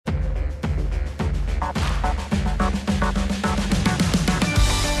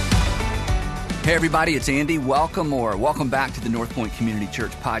Hey everybody, it's Andy. Welcome back to the North Point Community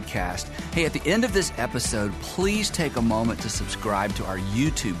Church podcast. Hey, at the end of this episode, please take a moment to subscribe to our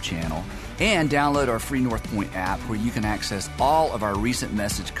YouTube channel and download our free North Point app where you can access all of our recent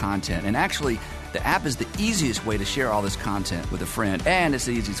message content. And actually, the app is the easiest way to share all this content with a friend, and it's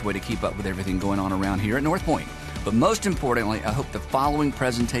the easiest way to keep up with everything going on around here at North Point. But most importantly, I hope the following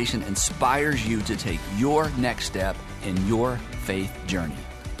presentation inspires you to take your next step in your faith journey.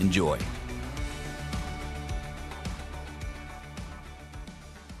 Enjoy.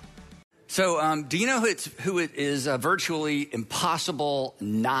 So, do you know who it is virtually impossible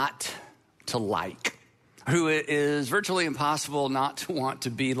not to like? Who it is virtually impossible not to want to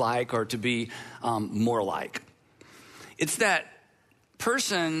be like or to be more like? It's that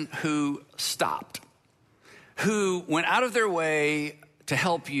person who stopped, who went out of their way to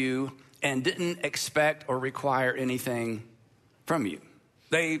help you and didn't expect or require anything from you.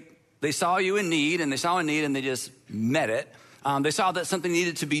 They saw you in need, and they saw a need, and they just met it. They saw that something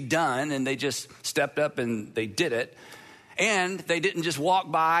needed to be done, and they just stepped up and they did it. And they didn't just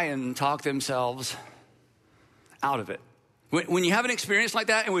walk by and talk themselves out of it. When you have an experience like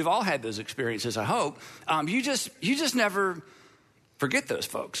that, and we've all had those experiences, I hope, you just never forget those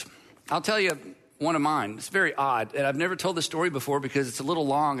folks. I'll tell you one of mine. It's very odd, and I've never told this story before because it's a little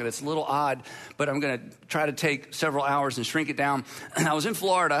long and it's a little odd, but I'm going to try to take several hours and shrink it down. I was in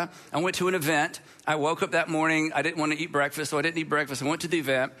Florida. I went to an event. I woke up that morning. I didn't want to eat breakfast, so I didn't eat breakfast. I went to the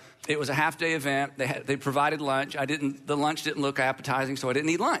event. It was a half-day event. They provided lunch. The lunch didn't look appetizing, so I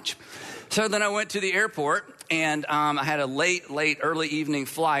didn't eat lunch. So then I went to the airport, and I had a late, early evening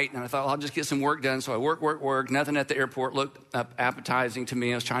flight, and I thought, well, I'll just get some work done. So I worked. Nothing at the airport looked appetizing to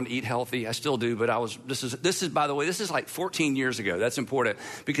me. I was trying to eat healthy. I still do, but this is, by the way, this is like 14 years ago. That's important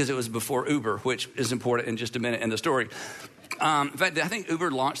because it was before Uber, which is important in just a minute in the story. In fact, I think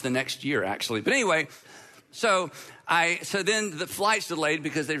Uber launched the next year, actually. But anyway, so then the flight's delayed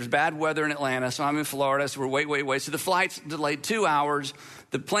because there's bad weather in Atlanta. So I'm in Florida, so we're wait. So the flight's delayed 2 hours.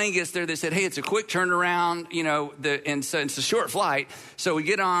 The plane gets there. They said, hey, it's a quick turnaround, and so it's a short flight. So we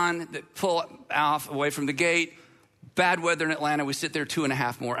get on, pull off away from the gate. Bad weather in Atlanta. We sit there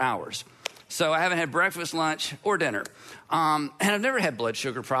 2.5 more hours. So I haven't had breakfast, lunch, or dinner. And I've never had blood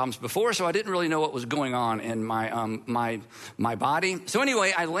sugar problems before, so I didn't really know what was going on in my body. So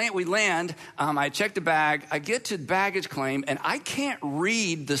anyway, we land. I check the bag. I get to baggage claim, and I can't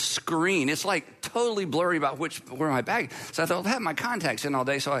read the screen. It's like totally blurry about where my bag. So I thought, I'll have my contacts in all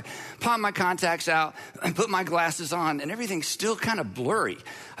day. So I pop my contacts out and put my glasses on, and everything's still kind of blurry.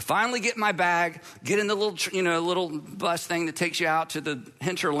 I finally get my bag, get in the little bus thing that takes you out to the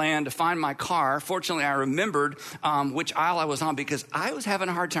hinterland to find my car. Fortunately, I remembered which aisle I was on because I was having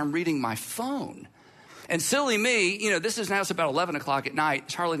a hard time reading my phone. And silly me, it's about 11 o'clock at night.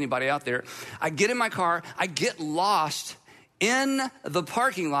 There's hardly anybody out there. I get in my car. I get lost in the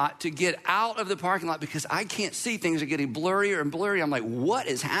parking lot to get out of the parking lot because I can't see. Things are getting blurrier and blurrier. I'm like, what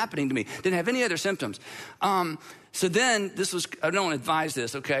is happening to me? Didn't have any other symptoms. So then I don't want to advise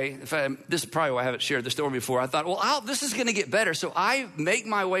this, okay? This is probably why I haven't shared the story before. I thought, well, this is going to get better. So I make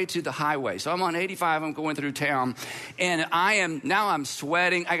my way to the highway. So I'm on 85. I'm going through town. And I'm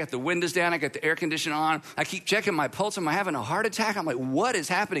sweating. I got the windows down. I got the air conditioner on. I keep checking my pulse. Am I having a heart attack? I'm like, what is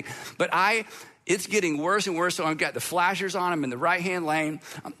happening? But it's getting worse and worse. So I've got the flashers on. I'm in the right-hand lane.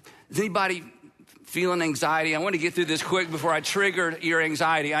 Is anybody feeling anxiety? I want to get through this quick before I trigger your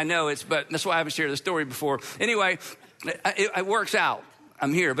anxiety. I know but that's why I haven't shared the story before. Anyway, it works out.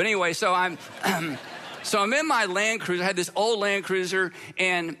 I'm here. But anyway, so I'm in my Land Cruiser. I had this old Land Cruiser,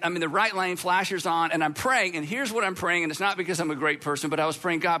 and I'm in the right lane, flashers on, and I'm praying. And here's what I'm praying, and it's not because I'm a great person, but I was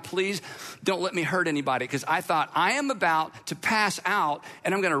praying, God, please don't let me hurt anybody, because I thought I am about to pass out,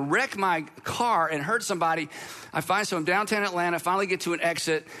 and I'm going to wreck my car and hurt somebody. So I'm downtown Atlanta, finally get to an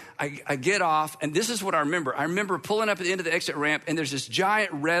exit. I get off, and this is what I remember. I remember pulling up at the end of the exit ramp, and there's this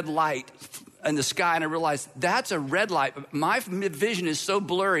giant red light in the sky, and I realized that's a red light. My vision is so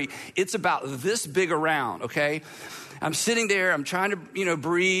blurry, it's about this big around, okay? I'm sitting there, I'm trying to,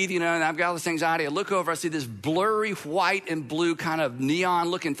 breathe, and I've got all this anxiety. I look over, I see this blurry white and blue kind of neon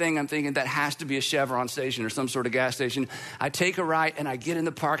looking thing. I'm thinking that has to be a Chevron station or some sort of gas station. I take a right, and I get in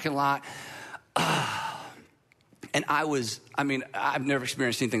the parking lot. And I've never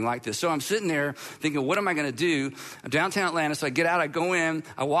experienced anything like this. So I'm sitting there thinking, what am I going to do? I'm downtown Atlanta, so I get out, I go in,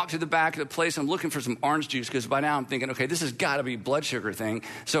 I walk to the back of the place. I'm looking for some orange juice because by now I'm thinking, okay, this has got to be a blood sugar thing.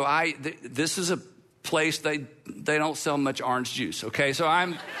 So this is a place they don't sell much orange juice, okay? So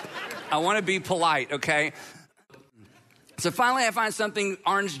I want to be polite, okay? So finally, I find something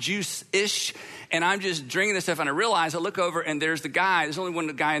orange juice-ish, and I'm just drinking this stuff, and I realize, I look over, and there's the guy. There's only one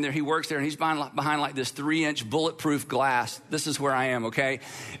guy in there. He works there, and he's behind like this 3-inch bulletproof glass. This is where I am, okay?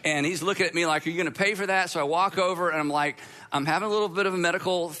 And he's looking at me like, are you going to pay for that? So I walk over, and I'm like, I'm having a little bit of a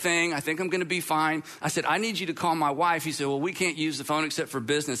medical thing. I think I'm going to be fine. I said, I need you to call my wife. He said, well, we can't use the phone except for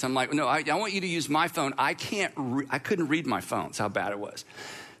business. I'm like, no, I want you to use my phone. I couldn't read my phone. That's how bad it was.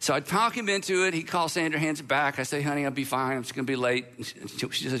 So I talk him into it. He calls Sandra, hands it back. I say, honey, I'll be fine. I'm just going to be late.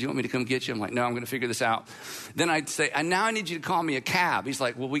 She says, you want me to come get you? I'm like, no, I'm going to figure this out. Then I'd say, and now I need you to call me a cab. He's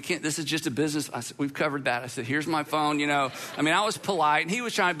like, well, we can't. This is just a business. I said, we've covered that. I said, here's my phone, I mean, I was polite, and he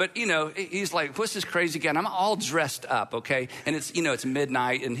was trying, but, he's like, what's this crazy guy? And I'm all dressed up, okay? And it's, it's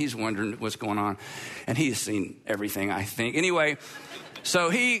midnight, and he's wondering what's going on. And he's seen everything, I think. Anyway,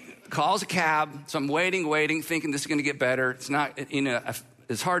 so he calls a cab. So I'm waiting, thinking this is going to get better. It's not,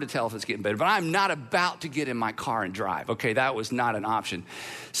 it's hard to tell if it's getting better, but I'm not about to get in my car and drive. Okay, that was not an option.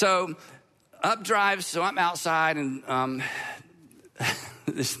 So up drives, so I'm outside, and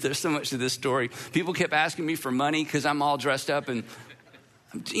there's so much to this story. People kept asking me for money because I'm all dressed up, and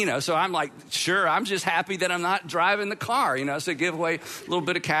so I'm like, sure, I'm just happy that I'm not driving the car, so give away a little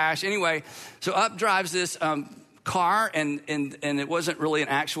bit of cash. Anyway, so up drives this car, and it wasn't really an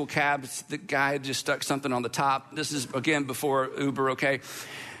actual cab. The guy had just stuck something on the top. This is, again, before Uber, okay?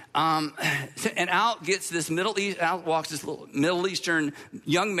 And out walks this little Middle Eastern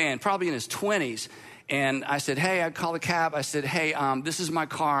young man, probably in his 20s. And I said, hey, I called a cab. I said, hey, this is my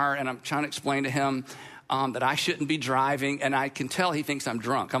car. And I'm trying to explain to him that I shouldn't be driving. And I can tell he thinks I'm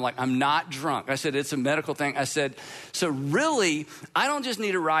drunk. I'm like, I'm not drunk. I said, it's a medical thing. I said, so really, I don't just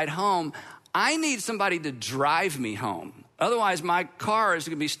need a ride home. I need somebody to drive me home. Otherwise, my car is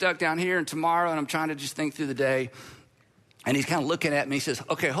going to be stuck down here, and tomorrow, and I'm trying to just think through the day. And he's kind of looking at me. He says,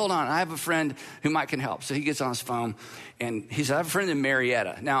 okay, hold on. I have a friend who can help. So he gets on his phone, and he said, I have a friend in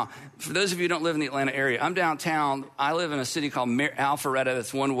Marietta. Now, for those of you who don't live in the Atlanta area, I'm downtown. I live in a city called Alpharetta.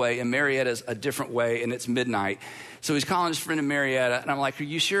 That's one way, and Marietta's a different way, and it's midnight. So he's calling his friend in Marietta, and I'm like, are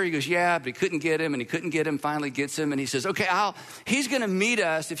you sure? He goes, yeah, but he couldn't get him, finally gets him, and he says, okay, he's going to meet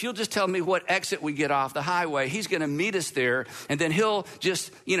us. If you'll just tell me what exit we get off the highway, he's going to meet us there, and then he'll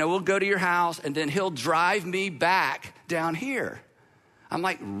just, we'll go to your house, and then he'll drive me back down here. I'm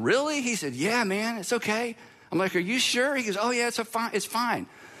like, really? He said, yeah, man, it's okay. I'm like, are you sure? He goes, oh, yeah, it's fine.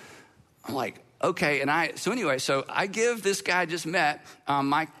 I'm like, okay, so I give this guy I just met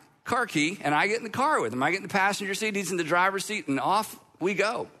my car key, and I get in the car with him. I get in the passenger seat, he's in the driver's seat, and off we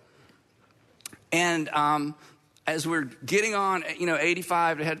go. And as we're getting on,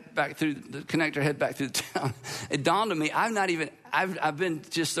 85 to head back through the connector, head back through the town, it dawned on me, I've been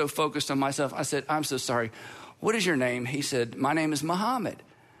just so focused on myself. I said, I'm so sorry. What is your name? He said, my name is Muhammad.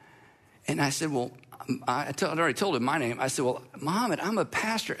 And I said, well, I'd already told him my name. I said, well, Muhammad, I'm a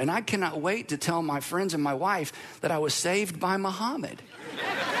pastor, and I cannot wait to tell my friends and my wife that I was saved by Muhammad.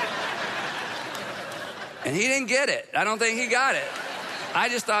 And he didn't get it. I don't think he got it. I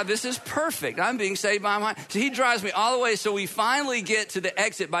just thought, this is perfect. I'm being saved by Muhammad. So he drives me all the way. So we finally get to the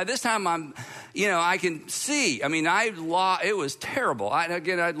exit. By this time, I can see. I mean, it was terrible.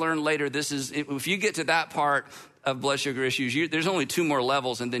 I'd learned later, if you get to that part of blood sugar issues, there's only 2 more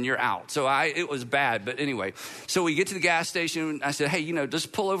levels, and then you're out. So it was bad. But anyway, so we get to the gas station. I said, hey,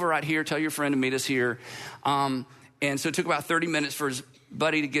 just pull over right here. Tell your friend to meet us here. And so it took about 30 minutes for his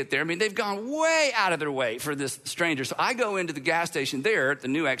buddy to get there. I mean, they've gone way out of their way for this stranger. So I go into the gas station there at the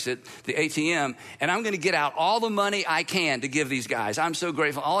new exit, the ATM, and I'm going to get out all the money I can to give these guys. I'm so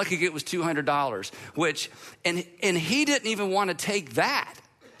grateful. All I could get was $200, and he didn't even want to take that.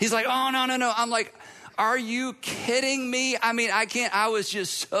 He's like, oh, no. I'm like, are you kidding me? I mean, I can't. I was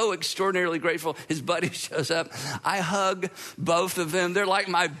just so extraordinarily grateful. His buddy shows up. I hug both of them. They're like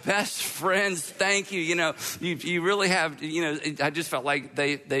my best friends. Thank you. You really have, I just felt like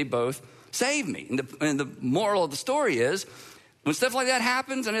they both saved me. And the moral of the story is, when stuff like that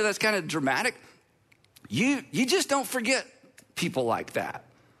happens, I know that's kind of dramatic, you just don't forget people like that,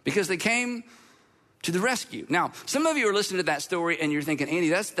 because they came to the rescue. Now, some of you are listening to that story and you're thinking, Andy,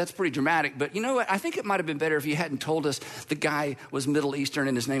 that's pretty dramatic. But you know what? I think it might have been better if you hadn't told us the guy was Middle Eastern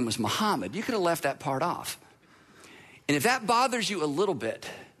and his name was Muhammad. You could have left that part off. And if that bothers you a little bit,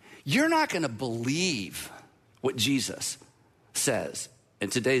 you're not going to believe what Jesus says in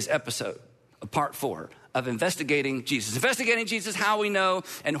today's episode of part 4 of Investigating Jesus. Investigating Jesus, how we know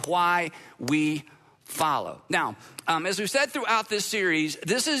and why we follow. Now, as we've said throughout this series,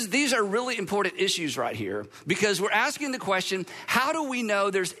 these are really important issues right here because we're asking the question, how do we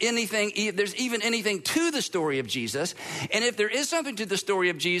know there's even anything to the story of Jesus? And if there is something to the story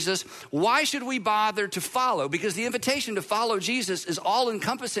of Jesus, why should we bother to follow? Because the invitation to follow Jesus is all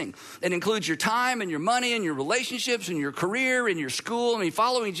encompassing. It includes your time and your money and your relationships and your career and your school. I mean,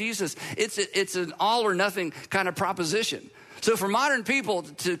 following Jesus, it's an all or nothing kind of proposition. So for modern people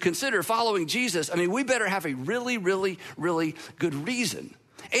to consider following Jesus, I mean, we better have a really, really, really good reason.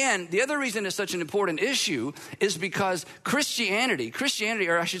 And the other reason it's such an important issue is because Christianity,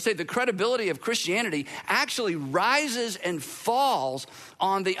 or I should say the credibility of Christianity, actually rises and falls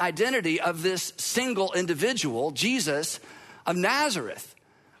on the identity of this single individual, Jesus of Nazareth.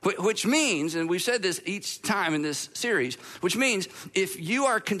 Which means, and we've said this each time in this series, which means if you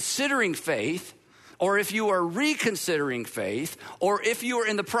are considering faith, or if you are reconsidering faith, or if you are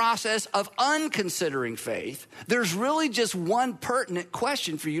in the process of unconsidering faith, there's really just one pertinent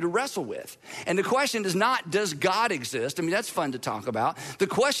question for you to wrestle with. And the question is not, does God exist? I mean, that's fun to talk about. The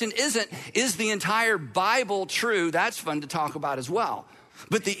question isn't, is the entire Bible true? That's fun to talk about as well.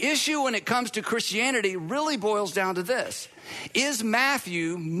 But the issue when it comes to Christianity really boils down to this. Is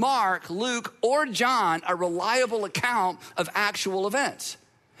Matthew, Mark, Luke, or John a reliable account of actual events?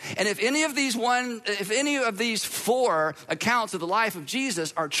 And if any of these four accounts of the life of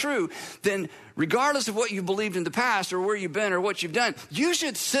Jesus are true, then regardless of what you believed in the past or where you've been or what you've done, you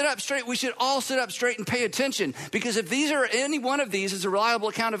should sit up straight. We should all sit up straight and pay attention, because if any one of these is a reliable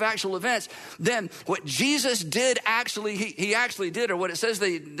account of actual events, then what Jesus did he actually did, or what it says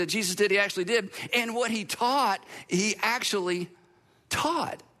that Jesus did, he actually did, and what he taught, he actually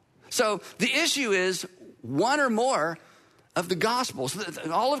taught. So the issue is one or more of the Gospels.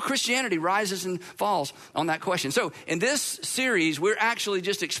 All of Christianity rises and falls on that question. So in this series, we're actually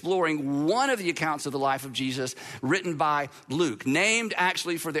just exploring one of the accounts of the life of Jesus written by Luke, named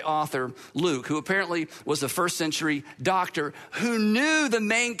actually for the author Luke, who apparently was a first century doctor who knew the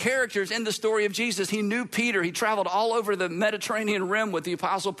main characters in the story of Jesus. He knew Peter. He traveled all over the Mediterranean rim with the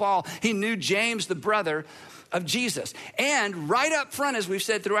Apostle Paul. He knew James, the brother of Jesus. And right up front, as we've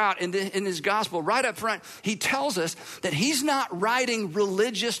said throughout in his gospel, right up front, he tells us that he's not writing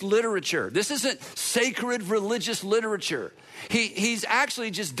religious literature. This isn't sacred religious literature. He's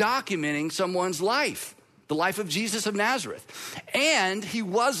actually just documenting someone's life, the life of Jesus of Nazareth. And he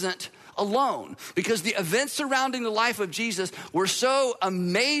wasn't alone, because the events surrounding the life of Jesus were so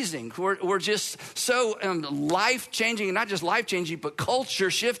amazing, were just so life-changing, and not just life-changing, but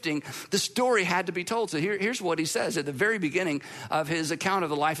culture-shifting. The story had to be told. So here's what he says at the very beginning of his account of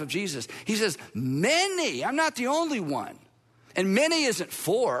the life of Jesus. He says, many, I'm not the only one, and many isn't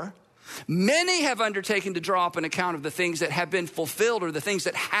four. Many have undertaken to draw up an account of the things that have been fulfilled, or the things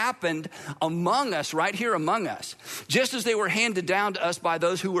that happened among us, right here among us, just as they were handed down to us by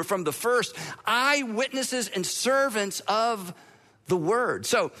those who were from the first, eyewitnesses and servants of the word.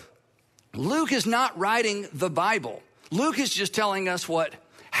 So Luke is not writing the Bible. Luke is just telling us what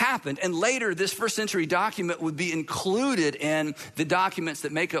happened. And later, this first century document would be included in the documents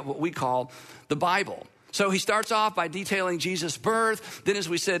that make up what we call the Bible. So he starts off by detailing Jesus' birth. Then, as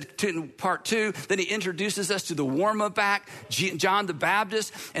we said in part 2, then he introduces us to the warm-up act, John the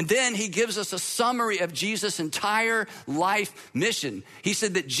Baptist. And then he gives us a summary of Jesus' entire life mission. He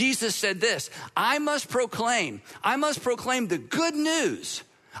said that Jesus said this, I must proclaim the good news.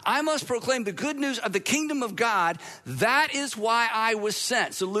 I must proclaim the good news of the kingdom of God. That is why I was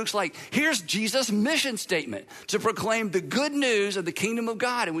sent. So Luke's like, here's Jesus' mission statement, to proclaim the good news of the kingdom of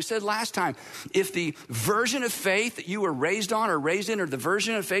God. And we said last time, if the version of faith that you were raised on or raised in, or the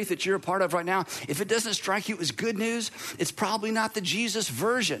version of faith that you're a part of right now, if it doesn't strike you as good news, it's probably not the Jesus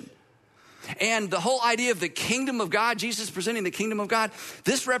version. And the whole idea of the kingdom of God, Jesus presenting the kingdom of God,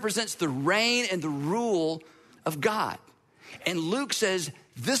 this represents the reign and the rule of God. And Luke says,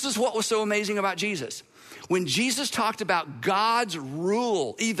 this is what was so amazing about Jesus. When Jesus talked about God's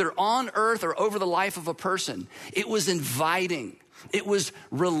rule, either on earth or over the life of a person, it was inviting. It was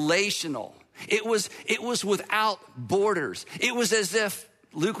relational. It was without borders. It was as if,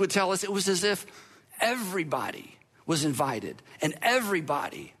 Luke would tell us, it was as if everybody was invited and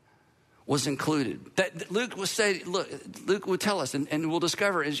everybody was included. That Luke would say, look, Luke would tell us, and we'll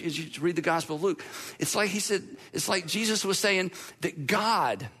discover as you read the Gospel of Luke, it's like he said, it's like Jesus was saying that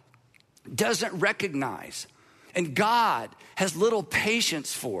God doesn't recognize, and God has little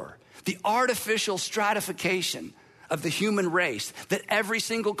patience for the artificial stratification of the human race that every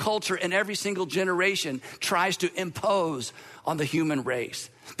single culture and every single generation tries to impose on the human race.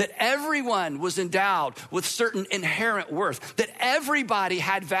 that everyone was endowed with certain inherent worth, that everybody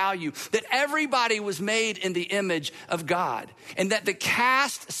had value, that everybody was made in the image of God, and that the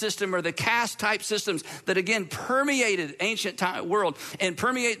caste system or the caste type systems that again permeated ancient world and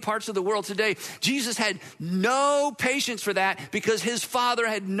permeate parts of the world today, Jesus had no patience for that because his Father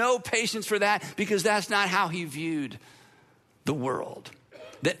had no patience for that because that's not how he viewed the world.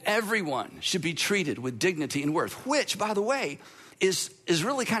 That everyone should be treated with dignity and worth, which, by the way, is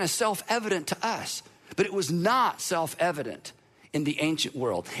really kind of self-evident to us, but it was not self-evident in the ancient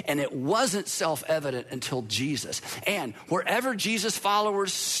world. And it wasn't self-evident until Jesus. And wherever Jesus'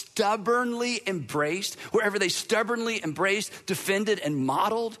 followers stubbornly embraced, defended, and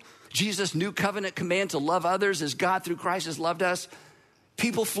modeled Jesus' new covenant command to love others as God through Christ has loved us,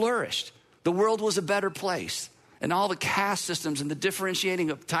 people flourished. The world was a better place. And all the caste systems and the differentiating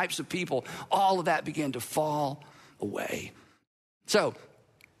of types of people, all of that began to fall away. So,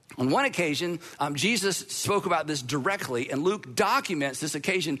 on one occasion, Jesus spoke about this directly, and Luke documents this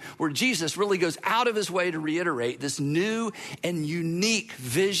occasion where Jesus really goes out of his way to reiterate this new and unique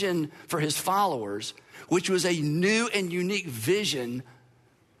vision for his followers, which was a new and unique vision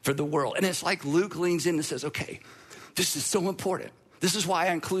for the world. And it's like Luke leans in and says, okay, this is so important. This is why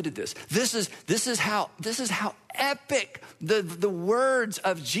I included this. This is how epic the words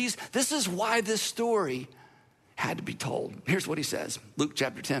of Jesus. This is why this story had to be told. Here's what he says, Luke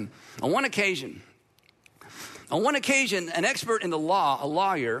chapter 10. On one occasion, an expert in the law, a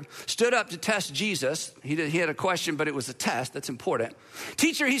lawyer, stood up to test Jesus. He had a question, but it was a test. That's important.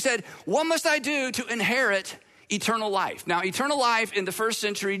 Teacher, he said, what must I do to inherit eternal life? Now, eternal life in the first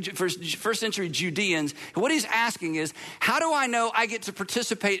century Judeans, what he's asking is, how do I know I get to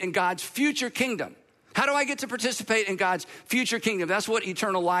participate in God's future kingdom? How do I get to participate in God's future kingdom? That's what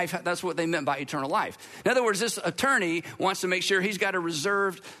eternal life, that's what they meant by eternal life. In other words, this attorney wants to make sure he's got a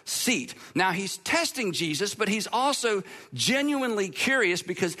reserved seat. Now, he's testing Jesus, but he's also genuinely curious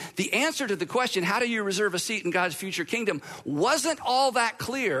because the answer to the question, how do you reserve a seat in God's future kingdom, wasn't all that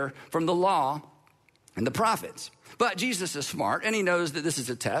clear from the law and the prophets. But Jesus is smart, and he knows that this is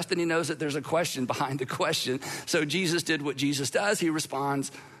a test, and he knows that there's a question behind the question. So Jesus did what Jesus does. He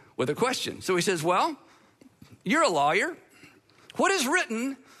responds with a question. So he says, well, you're a lawyer. What is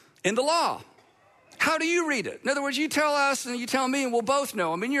written in the law? How do you read it? In other words, you tell us and you tell me, and we'll both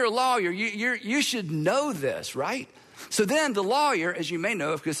know. I mean, you're a lawyer. You should know this, right? So then the lawyer, as you may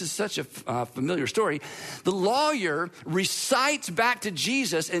know, because this is such a familiar story, the lawyer recites back to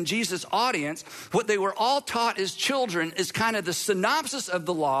Jesus and Jesus' audience what they were all taught as children is kind of the synopsis of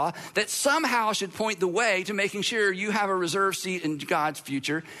the law that somehow should point the way to making sure you have a reserved seat in God's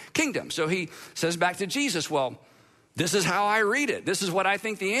future kingdom. So he says back to Jesus, well, this is how I read it. This is what I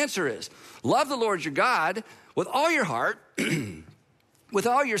think the answer is. Love the Lord your God with all your heart, with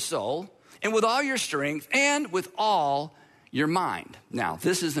all your soul, and with all your strength, and with all your mind. Now,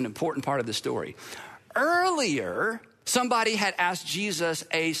 this is an important part of the story. Earlier, somebody had asked Jesus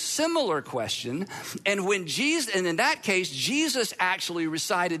a similar question, and in that case, Jesus actually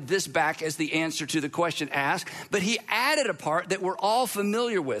recited this back as the answer to the question asked, but he added a part that we're all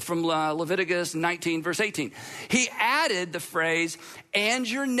familiar with from Leviticus 19, verse 18. He added the phrase, and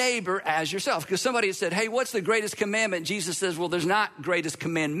your neighbor as yourself. Because somebody had said, hey, what's the greatest commandment? Jesus says, well, there's not greatest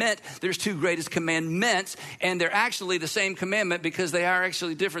commandment. There's two greatest commandments, and they're actually the same commandment because they are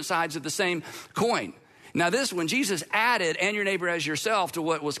actually different sides of the same coin. Now when Jesus added, and your neighbor as yourself, to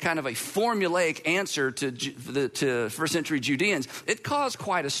what was kind of a formulaic answer to first century Judeans, it caused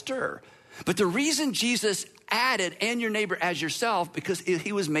quite a stir. But the reason Jesus added, and your neighbor as yourself, because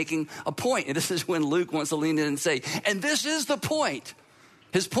he was making a point. And this is when Luke wants to lean in and say, and this is the point.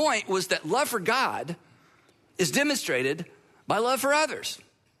 His point was that love for God is demonstrated by love for others.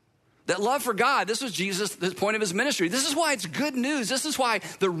 That love for God, this was Jesus, the point of his ministry. This is why it's good news. This is why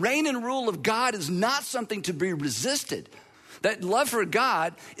the reign and rule of God is not something to be resisted. That love for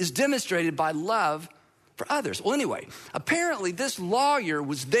God is demonstrated by love for others. Well, anyway, apparently this lawyer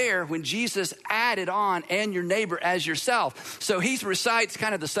was there when Jesus added on, and your neighbor as yourself. So he recites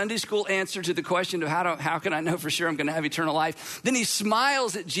kind of the Sunday school answer to the question of how can I know for sure I'm going to have eternal life? Then he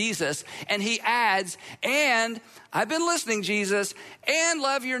smiles at Jesus and he adds, and I've been listening, Jesus, and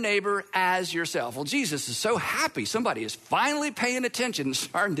love your neighbor as yourself. Well, Jesus is so happy. Somebody is finally paying attention and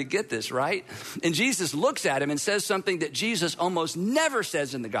starting to get this, right? And Jesus looks at him and says something that Jesus almost never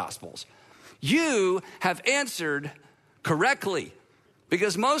says in the Gospels. You have answered correctly,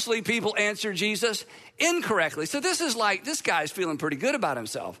 because mostly people answer Jesus incorrectly. So this guy's feeling pretty good about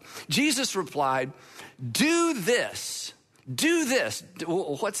himself. Jesus replied, do this.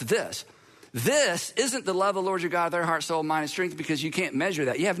 What's this? This isn't the love of the Lord your God with their heart, soul, mind, and strength, because you can't measure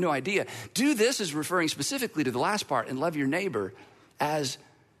that. You have no idea. Do this is referring specifically to the last part, and love your neighbor as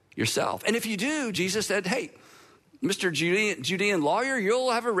yourself. And if you do, Jesus said, hey, Mr. Judean lawyer,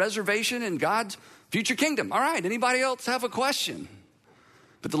 you'll have a reservation in God's future kingdom. All right, anybody else have a question?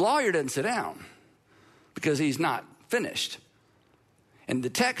 But the lawyer doesn't sit down because he's not finished. And the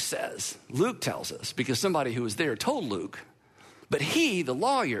text says, Luke tells us, because somebody who was there told Luke, but he, the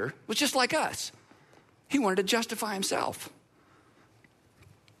lawyer, was just like us. He wanted to justify himself.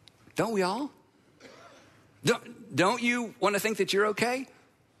 Don't we all? Don't you want to think that you're okay?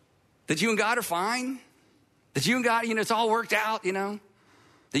 That you and God are fine? That you and God, it's all worked out, That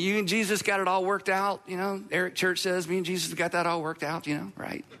you and Jesus got it all worked out, Eric Church says, me and Jesus have got that all worked out,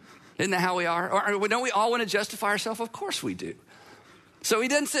 right? Isn't that how we are? Or don't we all want to justify ourselves? Of course we do. So he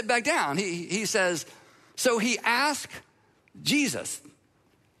doesn't sit back down. He says, so he asked Jesus.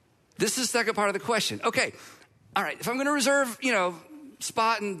 This is the second part of the question. Okay, all right, if I'm going to reserve,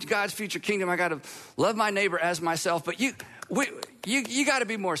 spot in God's future kingdom, I got to love my neighbor as myself. But you got to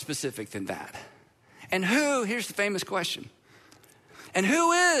be more specific than that. And here's the famous question. And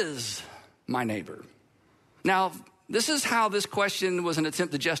who is my neighbor? Now, this is how this question was an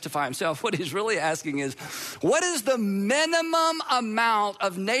attempt to justify himself. What he's really asking is, what is the minimum amount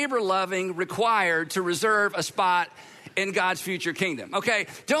of neighbor loving required to reserve a spot in God's future kingdom? Okay,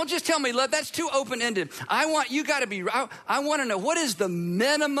 don't just tell me, love, that's too open-ended. I want to know, what is the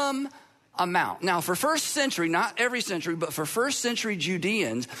minimum amount? Now, for first century, not every century, but for first century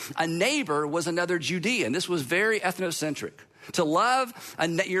Judeans, a neighbor was another Judean. This was very ethnocentric. To love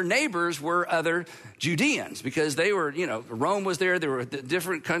your neighbors were other Judeans, because they were, Rome was there. There were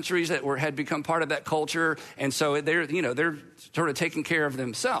different countries that had become part of that culture. And so they're sort of taking care of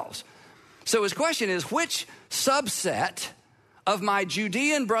themselves. So his question is, which subset of my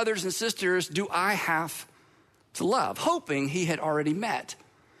Judean brothers and sisters do I have to love? Hoping he had already met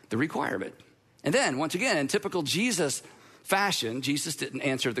the requirement. And then, once again, in typical Jesus fashion, Jesus didn't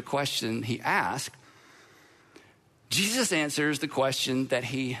answer the question he asked. Jesus answers the question that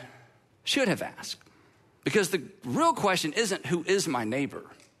he should have asked. Because the real question isn't, who is my neighbor?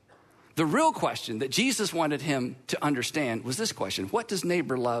 The real question that Jesus wanted him to understand was this question: what does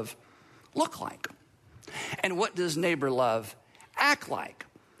neighbor love look like? And what does neighbor love act like?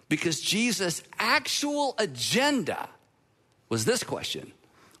 Because Jesus' actual agenda was this question: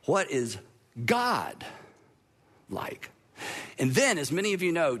 what is God like? And then, as many of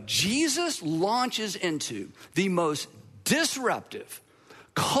you know, Jesus launches into the most disruptive,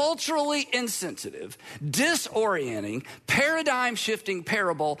 culturally insensitive, disorienting, paradigm-shifting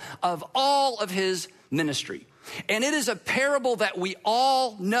parable of all of his ministry. And it is a parable that we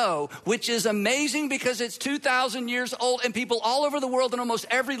all know, which is amazing because it's 2,000 years old and people all over the world in almost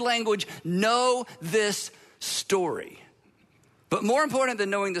every language know this story. But more important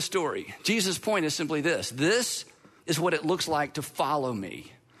than knowing the story, Jesus' point is simply this: this is what it looks like to follow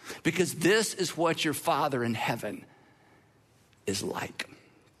me, because this is what your Father in heaven is like.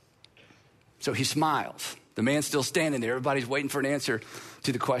 So he smiles. The man's still standing there. Everybody's waiting for an answer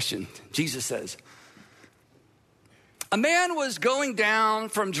to the question. Jesus says, a man was going down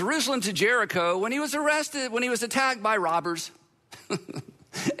from Jerusalem to Jericho when he was arrested, when he was attacked by robbers.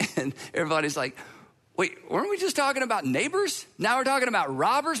 And everybody's like, wait, weren't we just talking about neighbors? Now we're talking about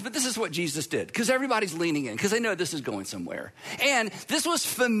robbers? But this is what Jesus did, because everybody's leaning in, because they know this is going somewhere. And this was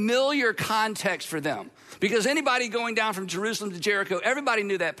familiar context for them, because anybody going down from Jerusalem to Jericho, everybody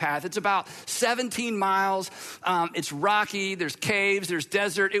knew that path. It's about 17 miles. It's rocky. There's caves. There's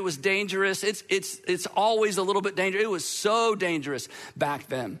desert. It was dangerous. It's always a little bit dangerous. It was so dangerous back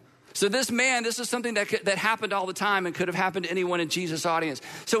then. So this man, this is something that happened all the time and could have happened to anyone in Jesus' audience.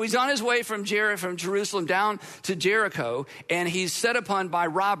 So he's on his way from Jerusalem down to Jericho, and he's set upon by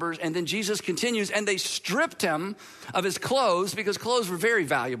robbers. And then Jesus continues, and they stripped him of his clothes, because clothes were very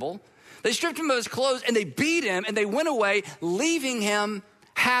valuable. They stripped him of his clothes, and they beat him, and they went away, leaving him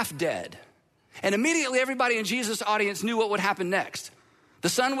half dead. And immediately everybody in Jesus' audience knew what would happen next. The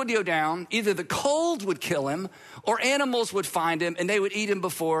sun would go down, either the cold would kill him, or animals would find him, and they would eat him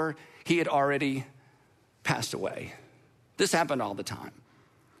before he had already passed away. This happened all the time.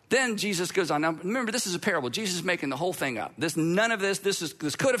 Then Jesus goes on. Now, remember, this is a parable. Jesus is making the whole thing up. None of this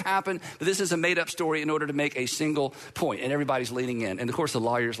could have happened, but this is a made-up story in order to make a single point, and everybody's leaning in. And, of course, the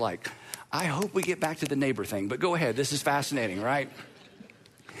lawyer's like, I hope we get back to the neighbor thing, but go ahead. This is fascinating, right?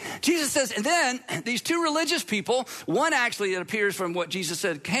 Jesus says, and then these two religious people, one actually, it appears from what Jesus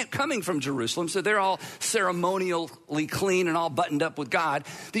said, coming from Jerusalem, so they're all ceremonially clean and all buttoned up with God.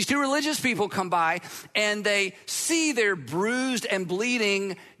 These two religious people come by and they see their bruised and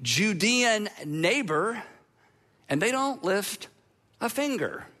bleeding Judean neighbor, and they don't lift a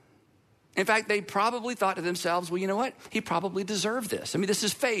finger. In fact, they probably thought to themselves, well, you know what? He probably deserved this. I mean, this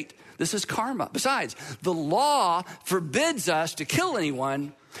is fate. This is karma. Besides, the law forbids us to kill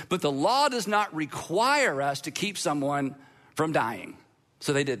anyone, but the law does not require us to keep someone from dying.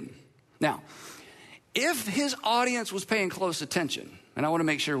 So they didn't. Now, if his audience was paying close attention, and I want to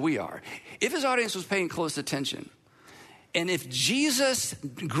make sure we are, if his audience was paying close attention, and if Jesus'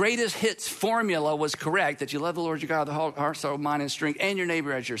 greatest hits formula was correct, that you love the Lord your God with the whole heart, soul, mind, and strength, and your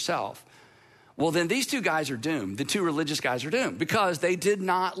neighbor as yourself, well, then these two guys are doomed. The two religious guys are doomed because they did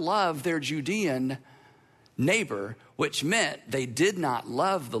not love their Judean neighbor, which meant they did not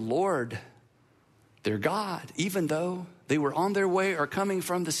love the Lord, their God, even though they were on their way or coming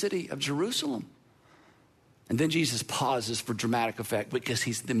from the city of Jerusalem. And then Jesus pauses for dramatic effect because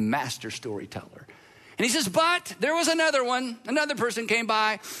he's the master storyteller. And he says, but there was another person came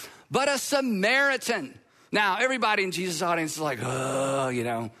by, but a Samaritan. Now, everybody in Jesus' audience is like,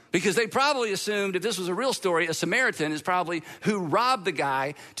 oh, because they probably assumed if this was a real story, a Samaritan is probably who robbed the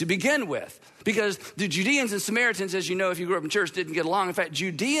guy to begin with. Because the Judeans and Samaritans, as you know, if you grew up in church, didn't get along. In fact,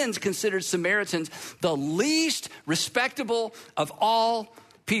 Judeans considered Samaritans the least respectable of all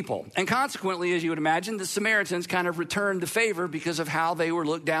people. And consequently, as you would imagine, the Samaritans kind of returned the favor because of how they were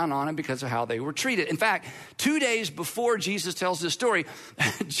looked down on and because of how they were treated. In fact, 2 days before Jesus tells this story,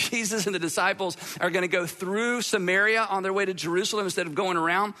 Jesus and the disciples are going to go through Samaria on their way to Jerusalem instead of going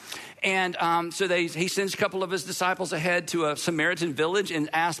around. And so he sends a couple of his disciples ahead to a Samaritan village and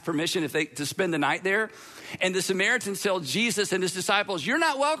asks permission to spend the night there. And the Samaritans tell Jesus and his disciples, you're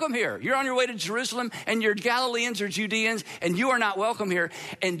not welcome here. You're on your way to Jerusalem and you're Galileans or Judeans and you are not welcome here.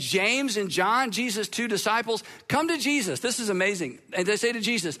 And James and John, Jesus' two disciples, come to Jesus. This is amazing. And they say to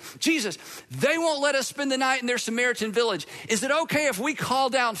Jesus, they won't let us spend the night in their Samaritan village. Is it okay if we call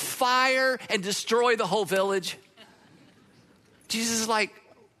down fire and destroy the whole village? Jesus is like,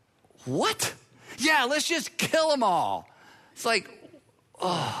 what? Yeah, let's just kill them all. It's like,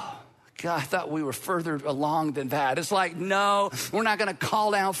 oh, God, I thought we were further along than that. It's like, no, we're not going to call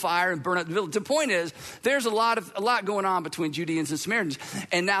down fire and burn up the village. The point is, there's a lot going on between Judeans and Samaritans.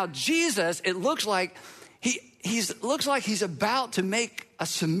 And now Jesus, it looks like he's about to make a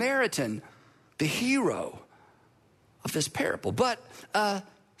Samaritan the hero of this parable. But a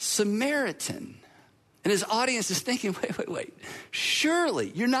Samaritan. And his audience is thinking, wait.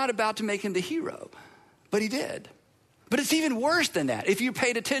 Surely you're not about to make him the hero. But he did. But it's even worse than that. If you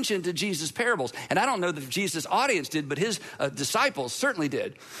paid attention to Jesus' parables, and I don't know that Jesus' audience did, but his disciples certainly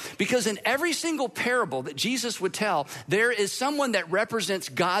did. Because in every single parable that Jesus would tell, there is someone that represents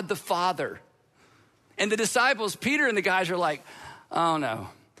God the Father. And the disciples, Peter and the guys are like, oh no.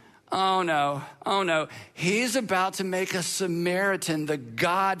 He's about to make a Samaritan the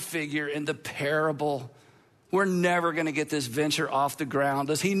God figure in the parable. We're never going to get this venture off the ground.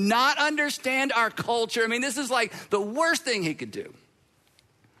 Does he not understand our culture? I mean, this is like the worst thing he could do.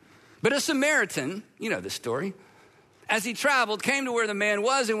 But a Samaritan, you know this story, as he traveled, came to where the man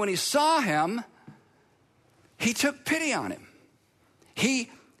was, and when he saw him, he took pity on him. He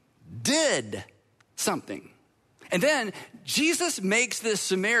did something. And then Jesus makes this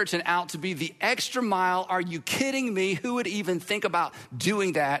Samaritan out to be the extra mile, are you kidding me? Who would even think about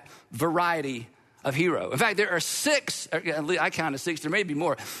doing that variety of hero? In fact, there are I counted 6, there may be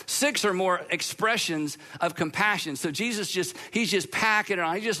more, 6 or more expressions of compassion. So Jesus he's just packing it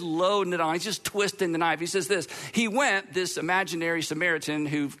on, he's just loading it on, he's just twisting the knife. He says this, this imaginary Samaritan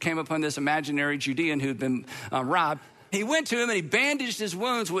who came upon this imaginary Judean who'd been robbed, he went to him and he bandaged his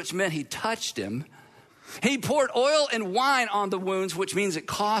wounds, which meant he touched him. He poured oil and wine on the wounds, which means it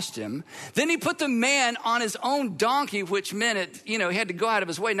cost him. Then he put the man on his own donkey, which meant he had to go out of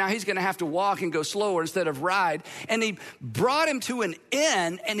his way. Now he's going to have to walk and go slower instead of ride. And he brought him to an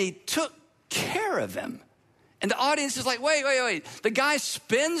inn and he took care of him. And the audience is like, wait. The guy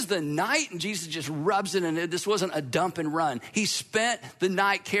spends the night and Jesus just rubs it in. This wasn't a dump and run. He spent the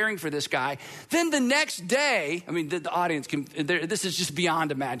night caring for this guy. Then the next day, the audience this is just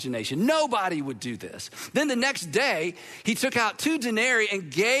beyond imagination. Nobody would do this. Then the next day, he took out 2 denarii and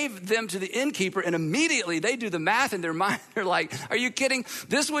gave them to the innkeeper. And immediately they do the math in their mind. They're like, are you kidding?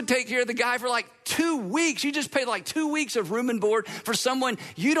 This would take care of the guy for like 2 weeks. You just paid like 2 weeks of room and board for someone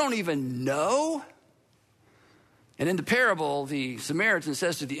you don't even know. And in the parable, the Samaritan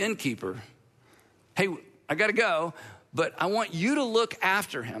says to the innkeeper, hey, I got to go, but I want you to look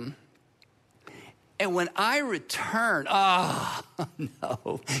after him. And when I return, oh,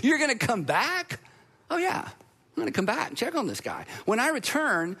 no, you're going to come back? Oh, yeah, I'm going to come back and check on this guy. When I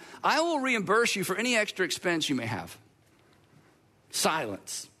return, I will reimburse you for any extra expense you may have.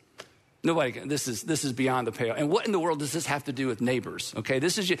 Silence. Nobody can. This is beyond the pale. And what in the world does this have to do with neighbors? Okay,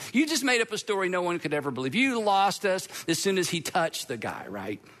 you just made up a story no one could ever believe. You lost us as soon as he touched the guy,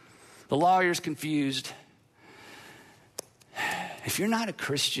 right? The lawyer's confused. If you're not a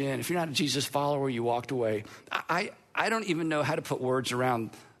Christian, if you're not a Jesus follower, you walked away. I don't even know how to put words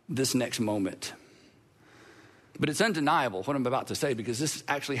around this next moment. But it's undeniable what I'm about to say because this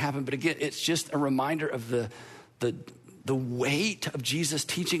actually happened. But again, it's just a reminder of the weight of Jesus'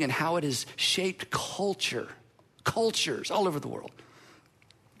 teaching and how it has shaped cultures all over the world.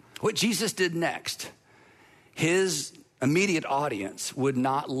 What Jesus did next, his immediate audience would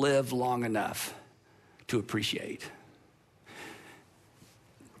not live long enough to appreciate.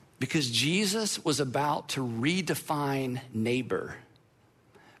 Because Jesus was about to redefine neighbor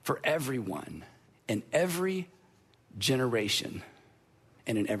for everyone in every generation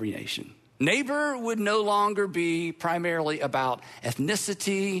and in every nation. Neighbor would no longer be primarily about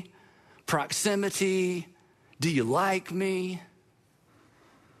ethnicity, proximity, do you like me?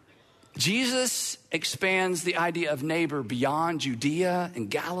 Jesus expands the idea of neighbor beyond Judea and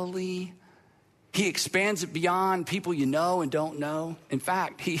Galilee. He expands it beyond people you know and don't know. In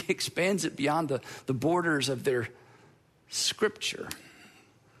fact, he expands it beyond the borders of their scripture.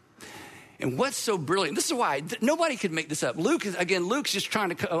 And what's so brilliant, this is why nobody could make this up. Luke's just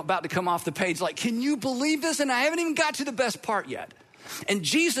about to come off the page like, can you believe this? And I haven't even got to the best part yet. And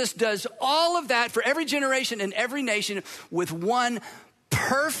Jesus does all of that for every generation and every nation with one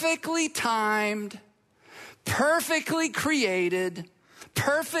perfectly timed, perfectly created,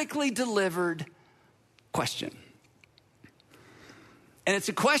 perfectly delivered question. And it's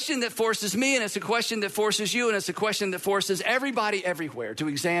a question that forces me, and it's a question that forces you, and it's a question that forces everybody everywhere to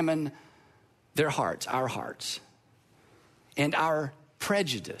examine their hearts, our hearts, and our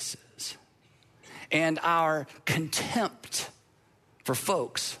prejudices, and our contempt for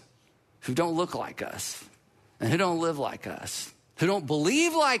folks who don't look like us, and who don't live like us, who don't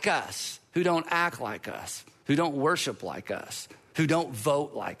believe like us, who don't act like us, who don't worship like us, who don't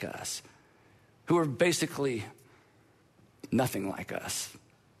vote like us, who are basically nothing like us,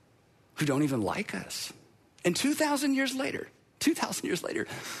 who don't even like us. And 2,000 years later,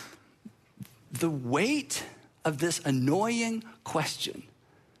 the weight of this annoying question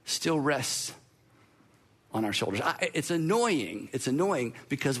still rests on our shoulders. It's annoying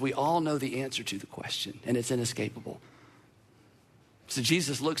because we all know the answer to the question, and it's inescapable. So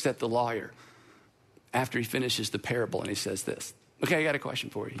Jesus looks at the lawyer after he finishes the parable, and he says this. Okay, I got a question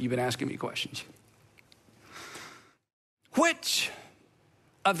for you. You've been asking me questions. Which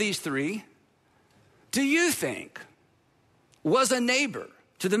of these three do you think was a neighbor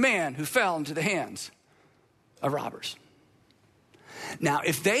to the man who fell into the hands of robbers? Now,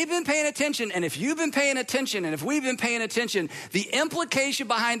 if they've been paying attention, and if you've been paying attention, and if we've been paying attention, the implication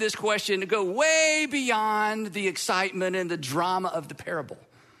behind this question to go way beyond the excitement and the drama of the parable.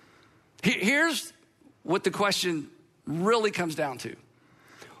 Here's what the question really comes down to.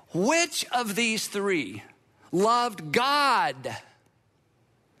 Which of these three loved God?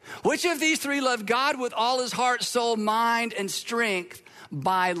 Which of these three loved God with all his heart, soul, mind, and strength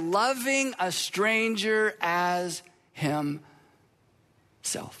by loving a stranger as himself?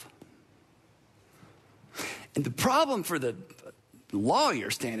 And the problem for the lawyer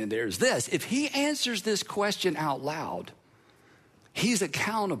standing there is this. If he answers this question out loud, he's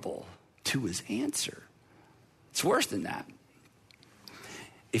accountable to his answer. It's worse than that.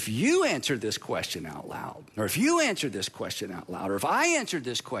 If you answer this question out loud, or if you answer this question out loud, or if I answered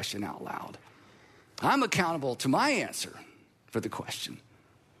this question out loud, I'm accountable to my answer for the question.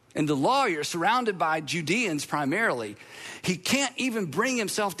 And the lawyer, surrounded by Judeans primarily, he can't even bring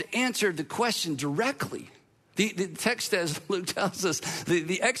himself to answer the question directly. The text says, Luke tells us,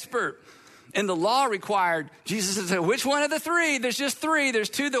 the expert in the law required Jesus to say, which one of the three? There's just three. There's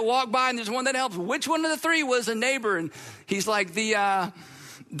two that walk by and there's one that helps. Which one of the three was a neighbor? And he's like, the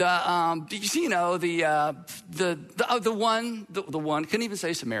one, couldn't even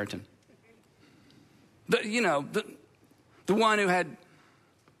say Samaritan. The one who had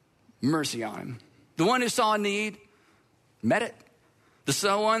mercy on him. The one who saw a need, met it.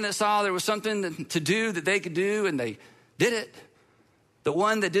 The one that saw there was something to do that they could do and they did it. The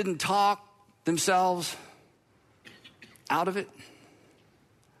one that didn't talk themselves out of it.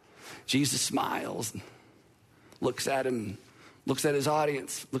 Jesus smiles, looks at him, looks at his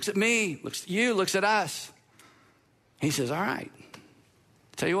audience, looks at me, looks at you, looks at us. He says, all right,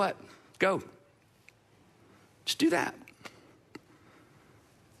 tell you what, go. Just do that.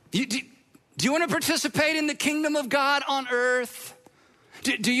 Do you want to participate in the kingdom of God on earth?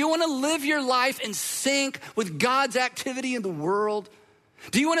 Do you want to live your life in sync with God's activity in the world?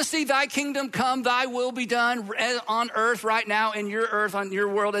 Do you want to see thy kingdom come, thy will be done on earth right now in your earth, on your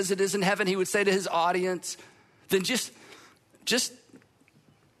world as it is in heaven? He would say to his audience, then just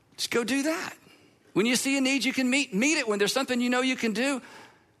go do that. When you see a need you can meet it. When there's something you know you can do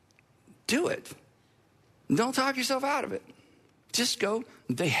it. Don't talk yourself out of it. Just go.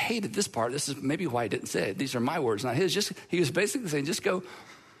 They hated this part. This is maybe why he didn't say it. These are my words, not his. He was basically saying, just go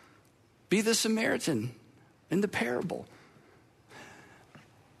be the Samaritan in the parable.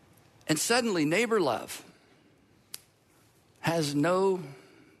 And suddenly neighbor love has no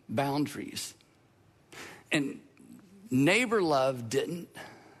boundaries. And neighbor love didn't,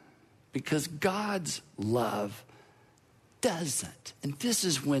 because God's love doesn't. And this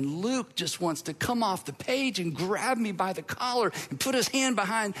is when Luke just wants to come off the page and grab me by the collar and put his hand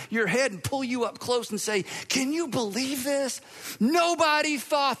behind your head and pull you up close and say, can you believe this? Nobody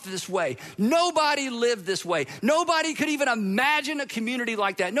thought this way. Nobody lived this way. Nobody could even imagine a community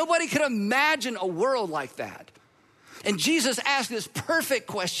like that. Nobody could imagine a world like that. And Jesus asked this perfect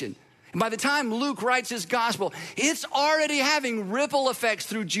question. And by the time Luke writes his gospel, it's already having ripple effects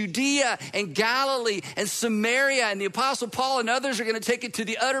through Judea and Galilee and Samaria. And the Apostle Paul and others are going to take it to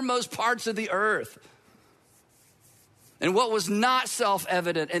the uttermost parts of the earth. And what was not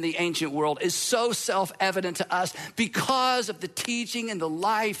self-evident in the ancient world is so self-evident to us because of the teaching and the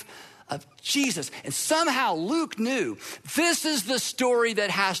life of Jesus. And somehow Luke knew this is the story that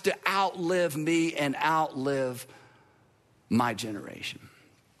has to outlive me and outlive my generation.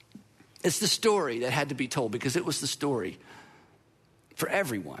 It's the story that had to be told because it was the story for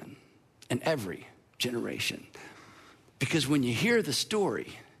everyone and every generation. Because when you hear the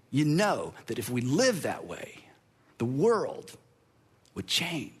story, you know that if we live that way, the world would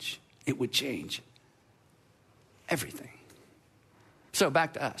change. It would change everything. So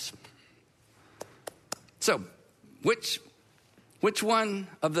back to us. So which one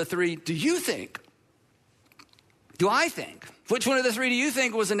of the three do I think? Which one of the three do you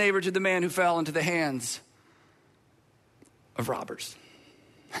think was a neighbor to the man who fell into the hands of robbers?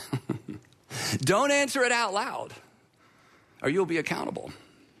 Don't answer it out loud or you'll be accountable.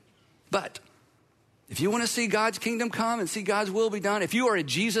 But if you want to see God's kingdom come and see God's will be done, if you are a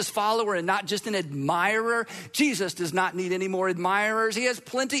Jesus follower and not just an admirer, Jesus does not need any more admirers. He has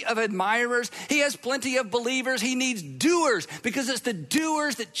plenty of admirers. He has plenty of believers. He needs doers because it's the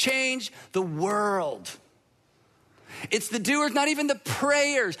doers that change the world. It's the doers, not even the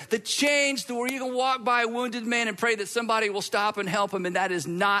prayers, that change the world. You can walk by a wounded man and pray that somebody will stop and help him, and that is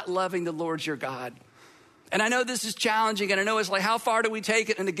not loving the Lord your God. And I know this is challenging, and I know it's like, how far do we take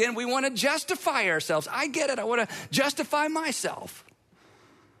it? And again, we want to justify ourselves. I get it. I want to justify myself.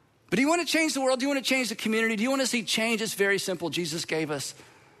 But do you want to change the world? Do you want to change the community? Do you want to see change? It's very simple. Jesus gave us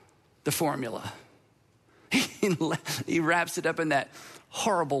the formula. He wraps it up in that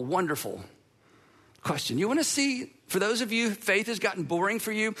horrible, wonderful question. You want to see, for those of you, faith has gotten boring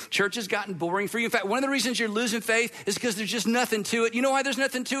for you. Church has gotten boring for you. In fact, one of the reasons you're losing faith is because there's just nothing to it. You know why there's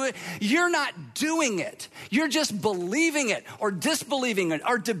nothing to it? You're not doing it. You're just believing it or disbelieving it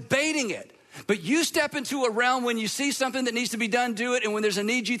or debating it. But you step into a realm when you see something that needs to be done, do it. And when there's a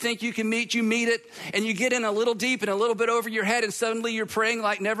need you think you can meet, you meet it. And you get in a little deep and a little bit over your head. And suddenly you're praying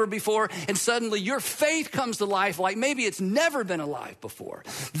like never before. And suddenly your faith comes to life like maybe it's never been alive before.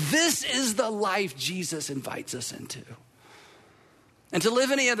 This is the life Jesus invites us into. And to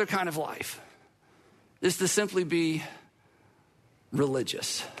live any other kind of life is to simply be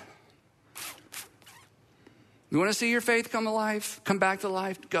religious. You want to see your faith come alive, come back to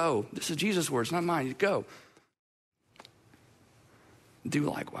life? Go. This is Jesus' words, not mine. Go. Do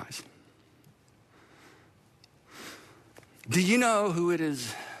likewise. Do you know who it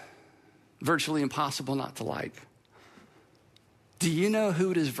is virtually impossible not to like? Do you know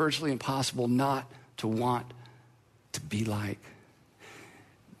who it is virtually impossible not to want to be like?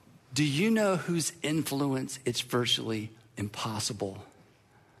 Do you know whose influence it's virtually impossible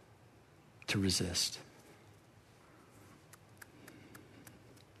to resist?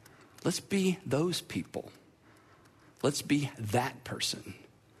 Let's be those people. Let's be that person.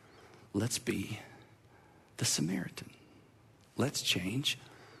 Let's be the Samaritan. Let's change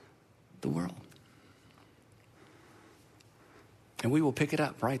the world. And we will pick it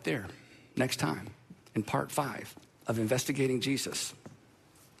up right there next time in part 5 of Investigating Jesus.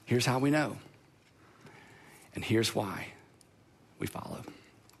 Here's how we know. And here's why we follow.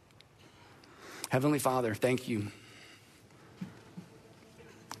 Heavenly Father, thank you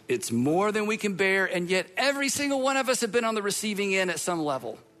It's more than we can bear, and yet every single one of us have been on the receiving end at some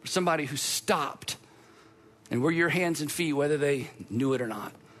level. Somebody who stopped, and we're your hands and feet, whether they knew it or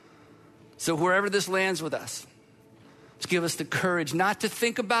not. So wherever this lands with us, just give us the courage not to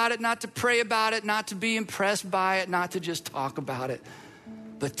think about it, not to pray about it, not to be impressed by it, not to just talk about it,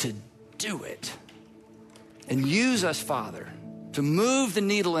 but to do it. And use us, Father, to move the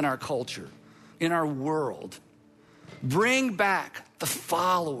needle in our culture, in our world. Bring back the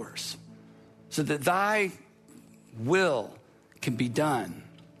followers so that thy will can be done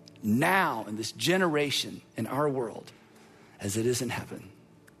now in this generation, in our world, as it is in heaven.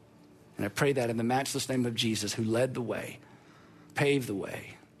 And I pray that in the matchless name of Jesus, who led the way, paved the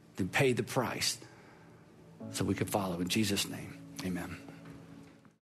way, then paid the price so we could follow. In Jesus' name, amen.